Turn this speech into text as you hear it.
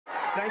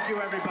Thank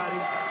you, everybody.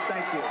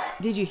 Thank you.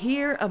 Did you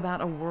hear about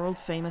a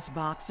world-famous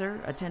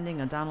boxer attending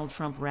a Donald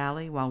Trump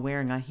rally while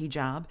wearing a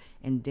hijab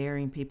and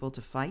daring people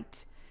to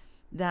fight?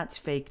 That's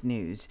fake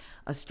news.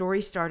 A story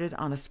started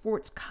on a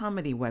sports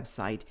comedy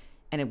website,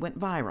 and it went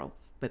viral,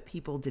 but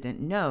people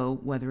didn't know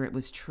whether it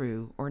was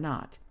true or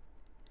not.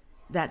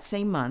 That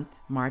same month,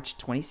 March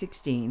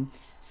 2016,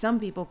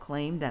 some people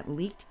claimed that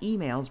leaked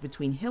emails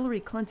between Hillary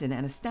Clinton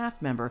and a staff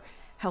member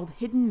held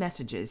hidden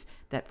messages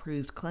that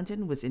proved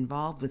Clinton was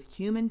involved with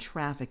human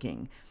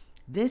trafficking.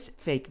 This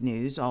fake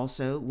news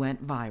also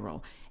went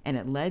viral, and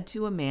it led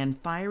to a man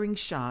firing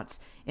shots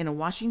in a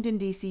Washington,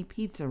 D.C.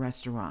 pizza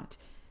restaurant.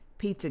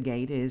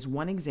 Pizzagate is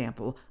one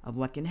example of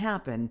what can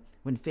happen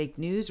when fake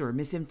news or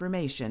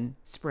misinformation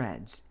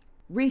spreads.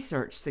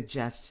 Research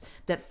suggests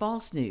that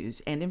false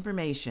news and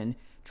information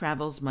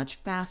travels much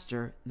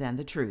faster than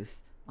the truth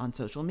on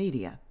social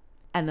media.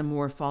 And the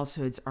more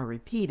falsehoods are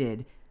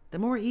repeated, the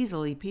more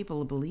easily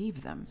people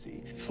believe them.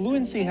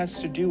 Fluency has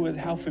to do with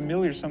how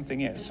familiar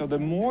something is. So the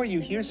more you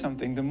hear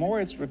something, the more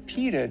it's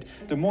repeated,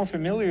 the more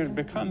familiar it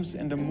becomes,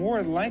 and the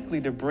more likely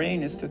the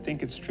brain is to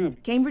think it's true.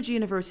 Cambridge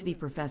University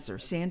professor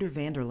Sander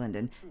van der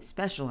Linden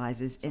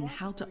specializes in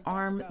how to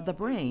arm the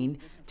brain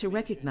to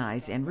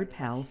recognize and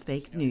repel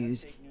fake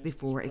news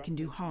before it can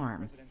do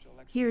harm.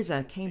 Here's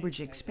a Cambridge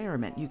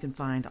experiment you can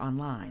find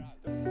online.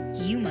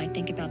 You might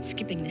think about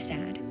skipping this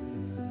ad.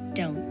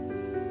 Don't.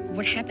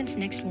 What happens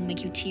next will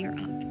make you tear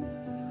up.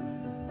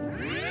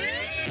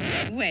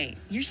 Wait,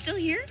 you're still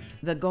here?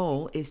 The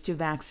goal is to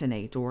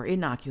vaccinate or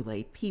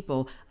inoculate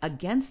people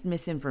against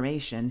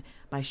misinformation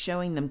by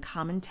showing them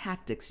common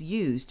tactics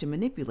used to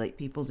manipulate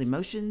people's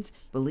emotions,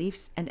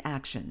 beliefs, and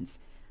actions.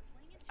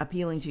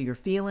 Appealing to your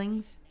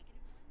feelings,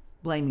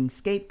 blaming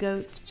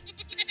scapegoats,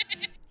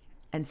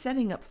 and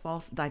setting up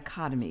false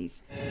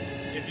dichotomies.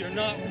 If you're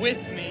not with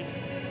me,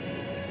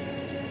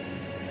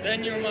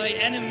 then you're my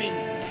enemy.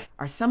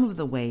 Are some of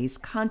the ways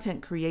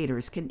content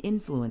creators can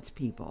influence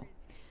people.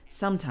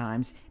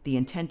 Sometimes the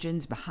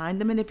intentions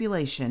behind the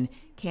manipulation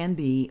can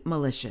be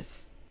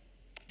malicious.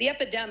 The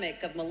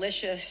epidemic of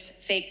malicious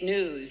fake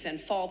news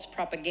and false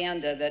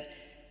propaganda that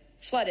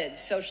flooded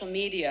social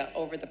media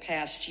over the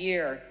past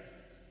year,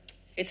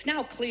 it's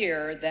now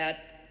clear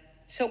that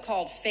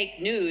so-called fake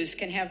news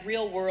can have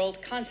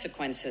real-world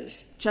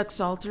consequences. Chuck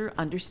Salter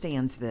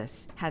understands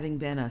this. Having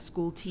been a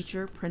school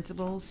teacher,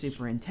 principal,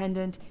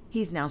 superintendent,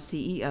 he's now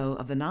CEO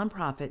of the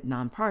nonprofit,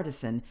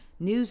 nonpartisan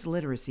News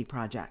Literacy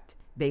Project,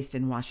 based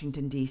in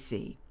Washington,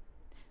 D.C.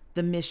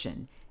 The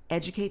mission: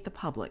 educate the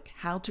public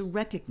how to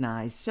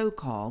recognize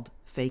so-called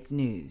fake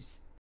news.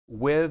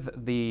 With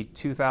the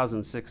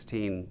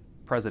 2016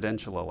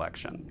 presidential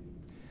election,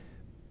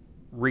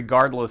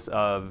 regardless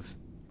of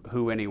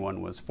who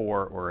anyone was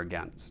for or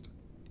against,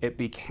 it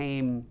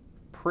became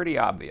pretty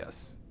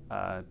obvious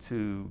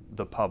to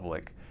the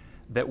public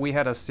that we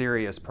had a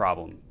serious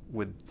problem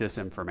with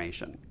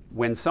disinformation.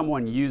 When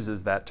someone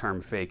uses that term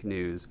fake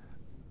news,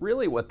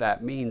 really what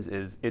that means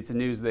is it's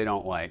news they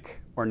don't like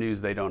or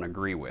news they don't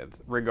agree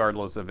with,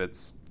 regardless of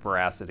its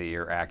veracity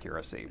or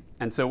accuracy.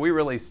 And so we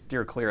really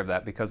steer clear of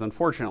that because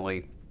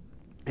unfortunately,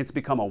 it's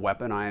become a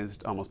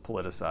weaponized, almost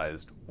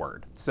politicized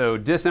word. So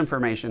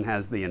disinformation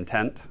has the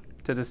intent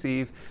to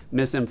deceive.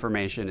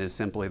 Misinformation is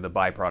simply the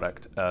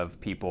byproduct of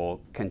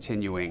people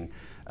continuing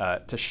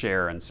to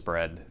share and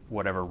spread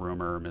whatever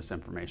rumor or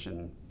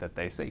misinformation that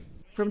they see.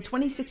 From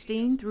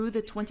 2016 through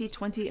the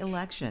 2020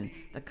 election,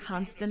 the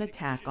constant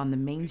attack on the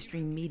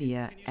mainstream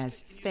media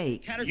as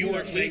fake, You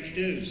are fake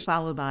news.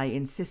 followed by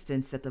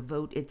insistence that the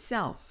vote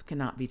itself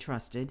cannot be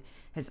trusted,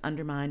 has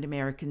undermined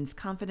Americans'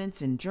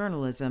 confidence in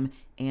journalism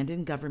and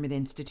in government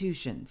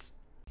institutions.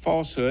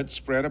 Falsehoods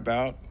spread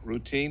about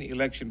routine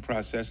election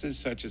processes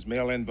such as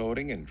mail-in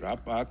voting and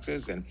drop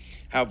boxes and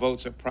how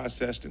votes are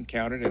processed and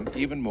counted and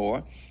even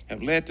more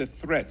have led to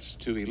threats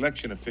to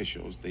election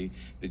officials. The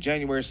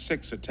January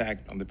 6th attack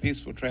on the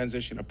peaceful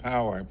transition of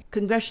power.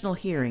 Congressional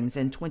hearings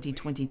in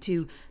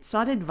 2022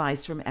 sought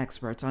advice from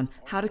experts on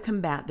how to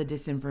combat the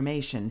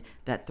disinformation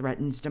that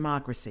threatens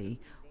democracy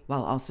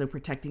while also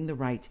protecting the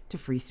right to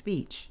free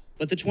speech.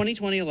 But the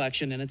 2020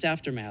 election and its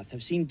aftermath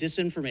have seen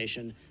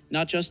disinformation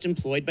not just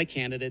employed by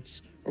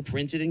candidates or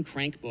printed in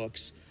crank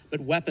books,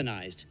 but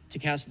weaponized to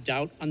cast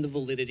doubt on the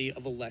validity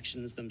of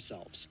elections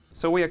themselves.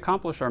 So we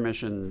accomplish our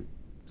mission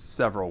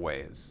several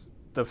ways.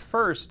 The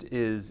first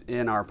is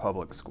in our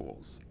public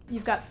schools.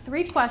 You've got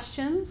 3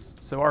 questions.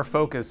 So our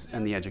focus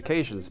in the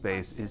education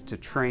space is to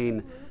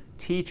train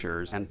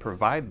teachers and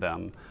provide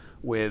them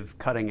with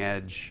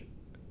cutting-edge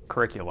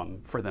curriculum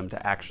for them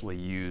to actually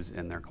use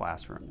in their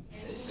classroom.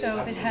 So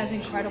it has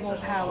incredible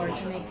power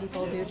to make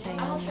people do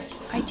things.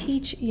 I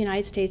teach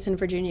United States and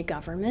Virginia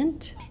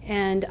government,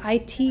 and I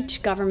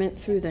teach government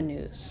through the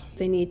news.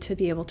 They need to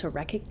be able to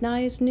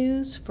recognize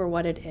news for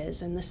what it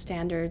is and the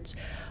standards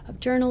of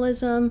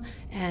journalism,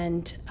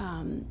 and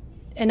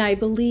I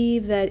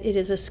believe that it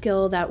is a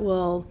skill that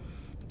will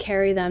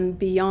carry them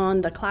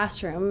beyond the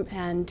classroom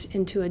and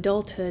into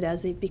adulthood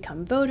as they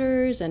become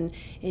voters and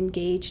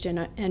engaged in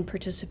and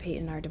participate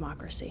in our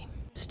democracy.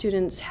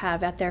 Students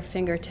have at their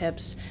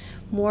fingertips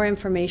more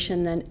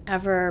information than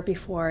ever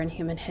before in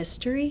human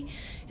history,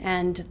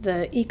 and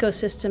the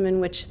ecosystem in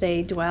which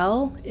they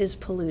dwell is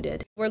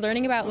polluted. We're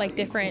learning about like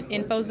different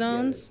info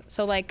zones,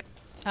 so like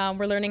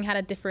we're learning how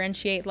to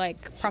differentiate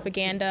like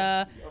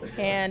propaganda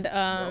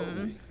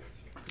and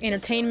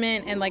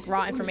entertainment and like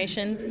raw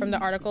information from the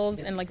articles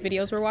and like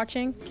videos we're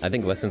watching. I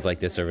think lessons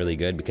like this are really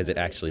good because it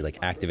actually like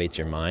activates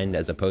your mind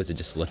as opposed to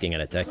just looking at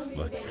a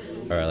textbook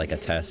or like a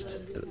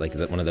test, like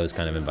one of those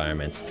kind of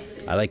environments.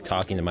 I like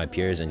talking to my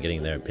peers and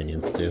getting their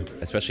opinions too,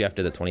 especially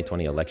after the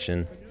 2020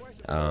 election.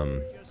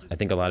 I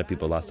think a lot of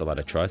people lost a lot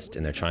of trust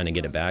and they're trying to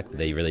get it back, but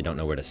they really don't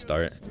know where to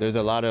start. There's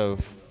a lot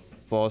of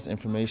false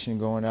information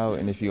going out,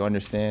 and if you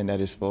understand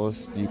that it's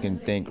false, you can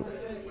think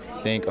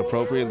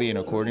appropriately and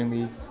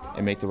accordingly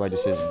and make the right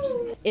decisions.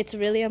 It's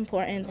really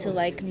important to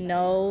like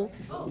know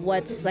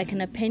what's like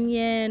an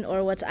opinion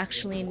or what's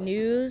actually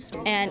news.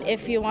 And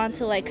if you want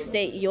to like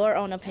state your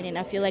own opinion,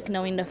 I feel like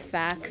knowing the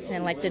facts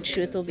and like the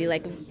truth will be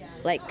like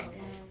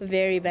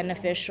very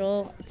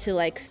beneficial to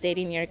like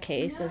stating your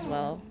case as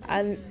well.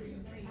 I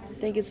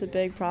think it's a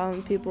big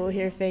problem. People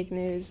hear fake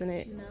news and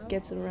it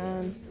gets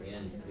around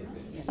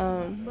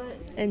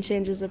and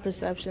changes the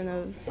perception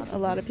of a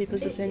lot of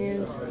people's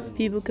opinions.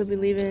 People could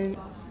believe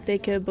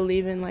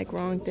in like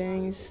wrong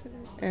things,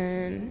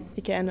 and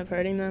it can end up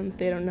hurting them if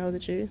they don't know the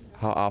truth.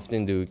 How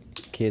often do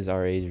kids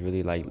our age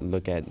really like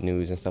look at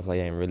news and stuff like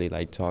that and really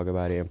like talk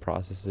about it and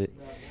process it?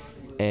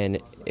 And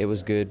it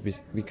was good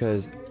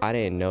because I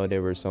didn't know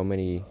there were so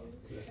many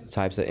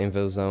types of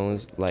info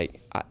zones.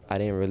 Like I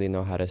didn't really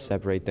know how to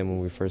separate them when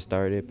we first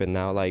started, but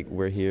now like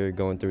we're here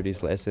going through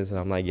these lessons and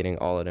I'm like getting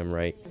all of them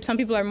right. Some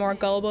people are more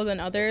gullible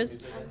than others,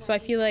 so I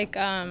feel like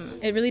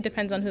it really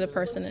depends on who the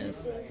person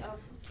is.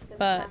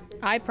 But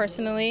I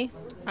personally,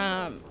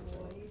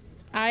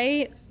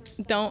 I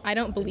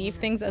don't believe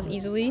things as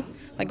easily.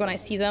 Like when I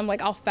see them,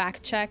 like I'll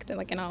fact check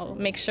and I'll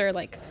make sure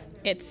like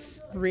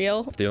it's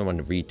real. If they're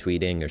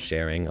retweeting or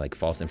sharing like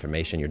false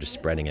information, you're just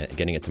spreading it,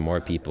 getting it to more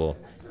people,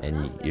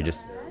 and you're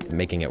just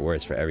making it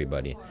worse for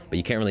everybody. But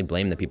you can't really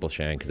blame the people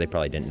sharing because they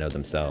probably didn't know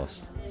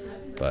themselves.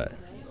 But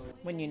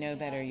when you know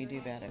better, you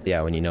do better.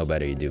 Yeah, when you know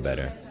better, you do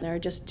better. There are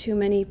just too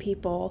many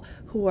people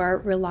who are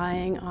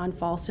relying on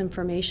false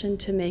information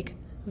to make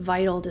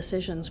vital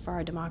decisions for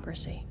our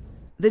democracy.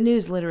 The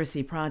News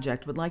Literacy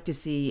Project would like to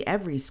see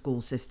every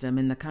school system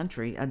in the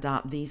country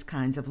adopt these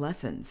kinds of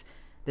lessons.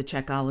 The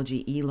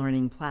Checkology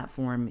e-learning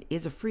platform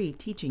is a free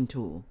teaching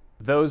tool.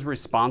 Those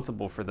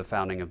responsible for the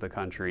founding of the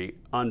country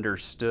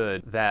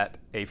understood that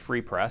a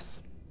free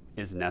press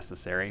is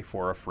necessary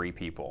for a free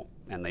people,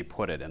 and they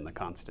put it in the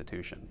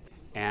Constitution.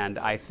 And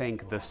I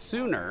think the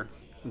sooner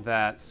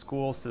that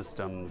school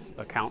systems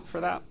account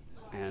for that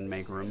and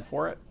make room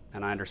for it,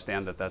 and I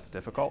understand that that's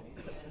difficult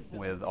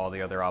with all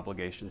the other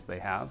obligations they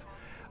have,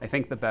 I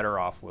think the better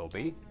off we'll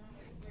be.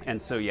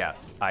 And so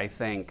yes, I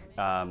think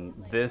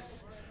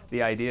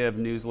the idea of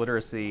news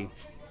literacy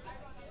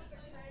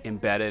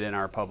embedded in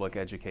our public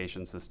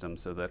education system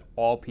so that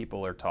all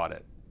people are taught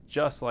it,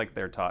 just like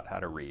they're taught how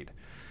to read,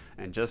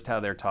 and just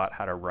how they're taught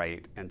how to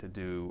write and to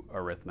do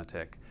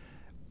arithmetic,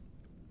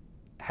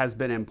 has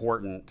been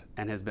important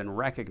and has been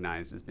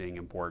recognized as being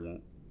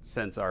important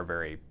since our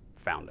very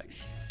founding.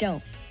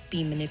 Don't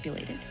be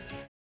manipulated.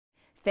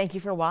 Thank you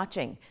for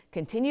watching.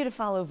 Continue to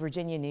follow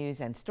Virginia news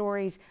and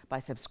stories by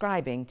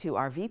subscribing to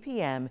our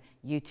VPM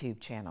YouTube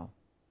channel.